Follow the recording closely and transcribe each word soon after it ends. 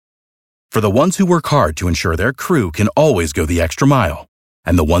For the ones who work hard to ensure their crew can always go the extra mile,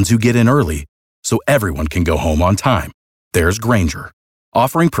 and the ones who get in early so everyone can go home on time, there's Grainger,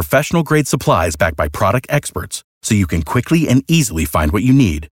 offering professional-grade supplies backed by product experts so you can quickly and easily find what you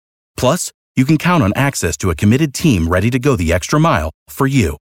need. Plus, you can count on access to a committed team ready to go the extra mile for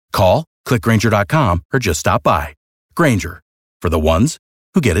you. Call, click Grainger.com, or just stop by. Grainger, for the ones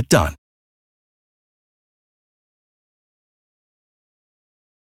who get it done.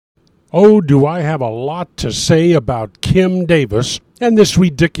 Oh, do I have a lot to say about Kim Davis and this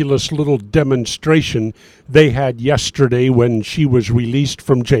ridiculous little demonstration they had yesterday when she was released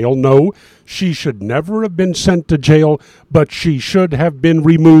from jail. No, she should never have been sent to jail, but she should have been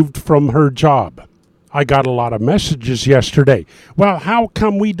removed from her job. I got a lot of messages yesterday. Well, how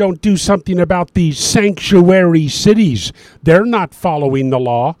come we don't do something about these sanctuary cities? They're not following the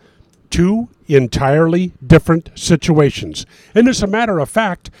law. Two entirely different situations. And as a matter of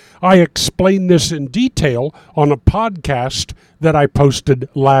fact, I explained this in detail on a podcast that I posted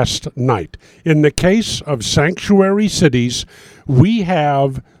last night. In the case of sanctuary cities, we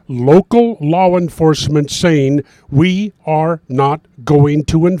have local law enforcement saying we are not going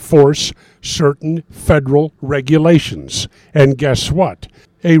to enforce certain federal regulations. And guess what?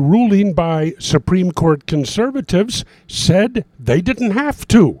 A ruling by Supreme Court conservatives said they didn't have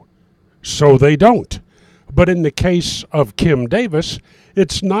to. So they don't. But in the case of Kim Davis,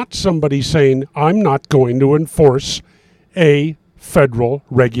 it's not somebody saying, I'm not going to enforce a federal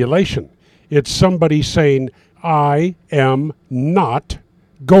regulation. It's somebody saying, I am not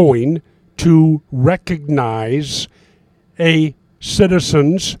going to recognize a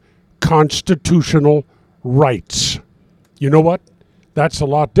citizen's constitutional rights. You know what? That's a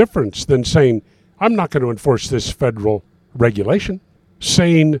lot different than saying, I'm not going to enforce this federal regulation.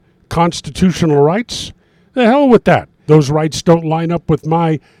 Saying constitutional rights? The hell with that. Those rights don't line up with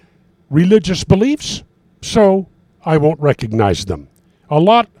my religious beliefs, so I won't recognize them. A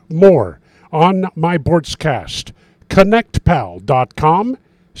lot more on my Bortzcast.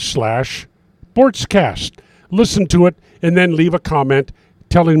 ConnectPal.com/Bortzcast. Listen to it and then leave a comment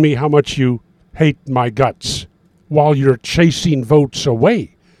telling me how much you hate my guts while you're chasing votes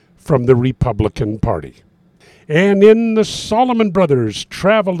away from the Republican Party. And in the Solomon Brothers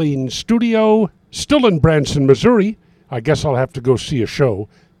traveling studio, still in Branson, Missouri, I guess I'll have to go see a show,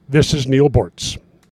 this is Neil Bortz.